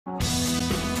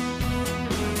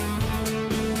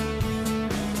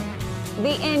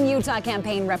The In Utah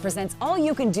campaign represents all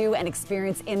you can do and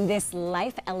experience in this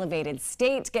life-elevated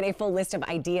state. Get a full list of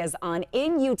ideas on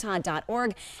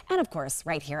inutah.org and, of course,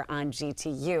 right here on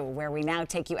GTU, where we now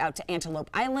take you out to Antelope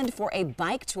Island for a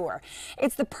bike tour.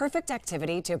 It's the perfect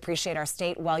activity to appreciate our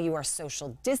state while you are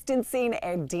social distancing,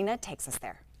 and Dina takes us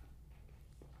there.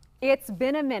 It's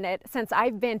been a minute since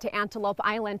I've been to Antelope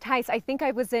Island. Tice, I think I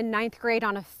was in 9th grade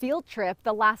on a field trip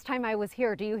the last time I was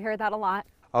here. Do you hear that a lot?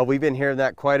 Oh, we've been hearing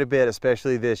that quite a bit,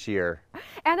 especially this year.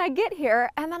 And I get here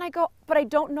and then I go, but I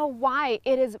don't know why.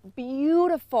 It is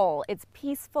beautiful. It's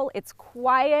peaceful. It's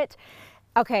quiet.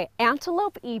 Okay,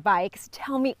 Antelope e-bikes,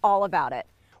 tell me all about it.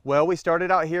 Well, we started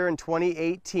out here in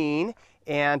 2018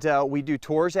 and we do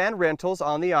tours and rentals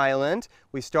on the island.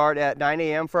 We start at 9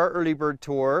 a.m. for our early bird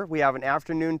tour. We have an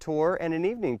afternoon tour and an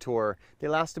evening tour. They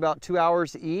last about 2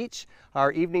 hours each.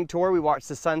 Our evening tour, we watch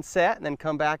the sunset and then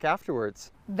come back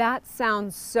afterwards. That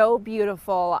sounds so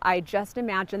beautiful. I just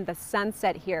imagine the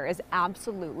sunset here is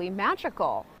absolutely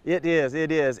magical. It is,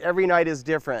 it is. Every night is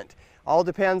different. All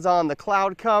depends on the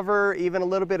cloud cover. Even a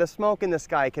little bit of smoke in the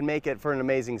sky can make it for an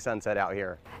amazing sunset out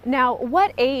here. Now,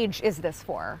 what age is this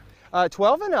for?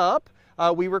 12 and up,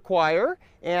 we require,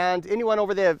 and anyone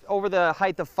over the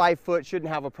height of 5 foot shouldn't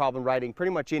have a problem riding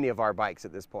pretty much any of our bikes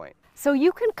at this point. So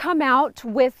you can come out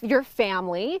with your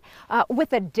family,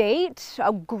 with a date,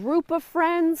 a group of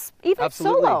friends, even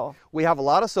Absolutely. Solo. We have a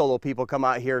lot of solo people come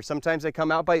out here. Sometimes they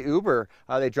come out by Uber.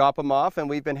 They drop them off, and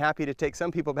we've been happy to take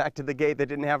some people back to the gate that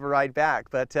didn't have a ride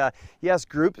back. But yes,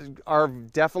 groups are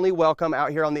definitely welcome out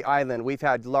here on the island. We've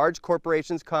had large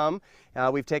corporations come.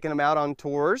 We've taken them out on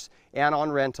tours and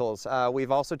on rentals.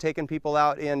 We've also taken people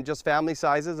out in just family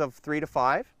sizes of 3 to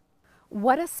 5.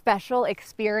 What a special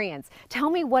experience. Tell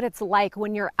me what it's like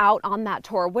when you're out on that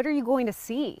tour. What are you going to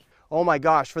see? Oh my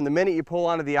gosh, from the minute you pull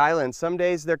onto the island, some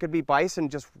days there could be bison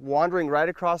just wandering right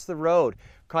across the road.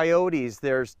 Coyotes,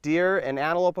 there's deer and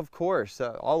antelope, of course,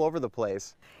 all over the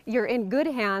place. You're in good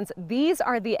hands. These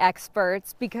are the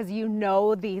experts because you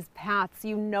know these paths,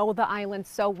 you know the island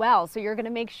so well. So you're going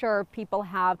to make sure people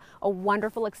have a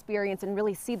wonderful experience and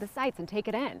really see the sights and take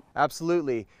it in.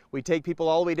 Absolutely. We take people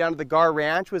all the way down to the Gar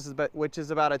Ranch, which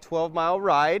is about a 12-mile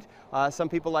ride. Some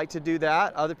people like to do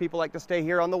that. Other people like to stay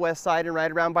here on the west side and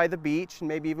ride around by the beach and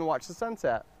maybe even watch the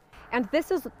sunset. And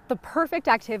this is the perfect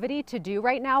activity to do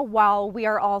right now while we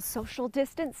are all social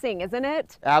distancing, isn't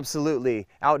it? Absolutely.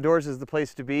 Outdoors is the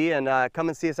place to be, and come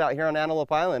and see us out here on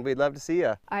Antelope Island. We'd love to see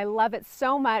you. I love it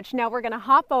so much. Now we're going to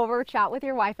hop over, chat with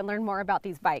your wife, and learn more about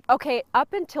these bikes. Okay,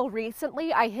 up until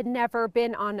recently, I had never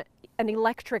been on an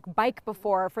electric bike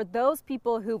before. For those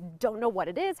people who don't know what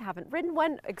it is, haven't ridden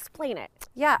one, explain it.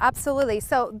 Yeah, absolutely.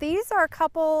 So these are a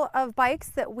couple of bikes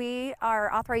that we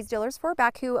are authorized dealers for,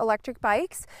 Baku Electric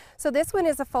Bikes. So this one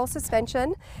is a full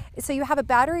suspension. So you have a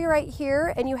battery right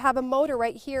here and you have a motor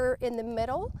right here in the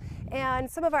middle.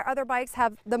 And some of our other bikes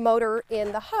have the motor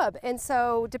in the hub. And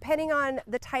so depending on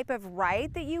the type of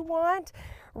ride that you want,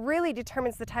 really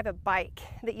determines the type of bike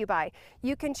that you buy.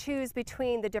 You can choose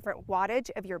between the different wattage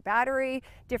of your battery,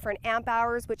 different amp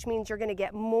hours, which means you're going to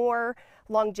get more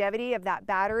longevity of that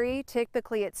battery.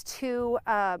 Typically it's 2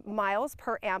 miles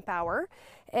per amp hour.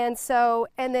 And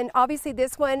then obviously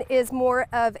this one is more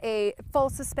of a full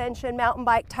suspension mountain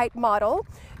bike type model.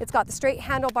 It's got the straight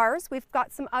handlebars. We've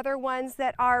got some other ones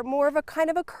that are more of a kind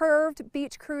of a curved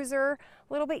beach cruiser,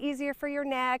 a little bit easier for your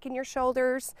neck and your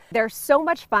shoulders. They're so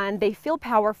much fun. They feel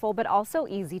powerful, but also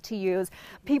easy to use.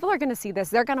 People are going to see this.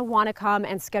 They're going to want to come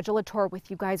and schedule a tour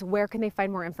with you guys. Where can they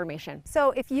find more information?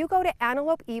 So if you go to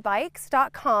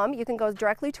antelopeebikes.com, you can go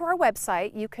directly to our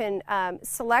website. You can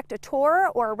select a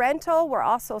tour or a rental. We're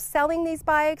also selling these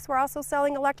bikes. We're also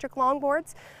selling electric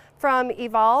longboards from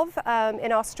Evolve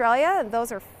in Australia, and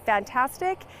those are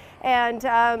fantastic. And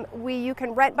you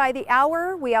can rent by the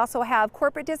hour. We also have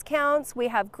corporate discounts. We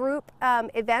have group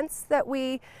events that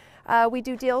we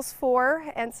do deals for,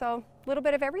 and so a little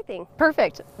bit of everything.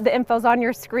 Perfect. The info's on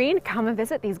your screen. Come and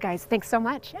visit these guys. Thanks so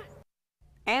much. Yeah.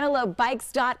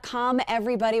 AntelopeBikes.com.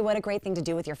 Everybody, what a great thing to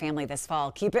do with your family this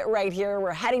fall. Keep it right here.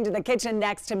 We're heading to the kitchen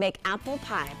next to make apple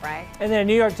pie, right? And then a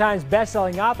New York Times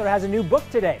bestselling author has a new book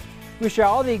today. We share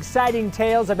all the exciting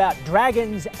tales about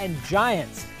dragons and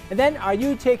giants. And then, are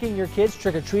you taking your kids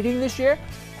trick-or-treating this year?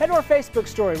 Head to our Facebook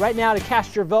story right now to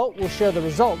cast your vote. We'll share the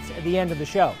results at the end of the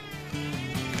show.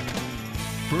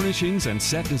 Furnishings and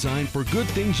set design for Good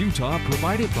Things Utah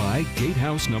provided by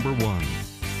Gatehouse #1.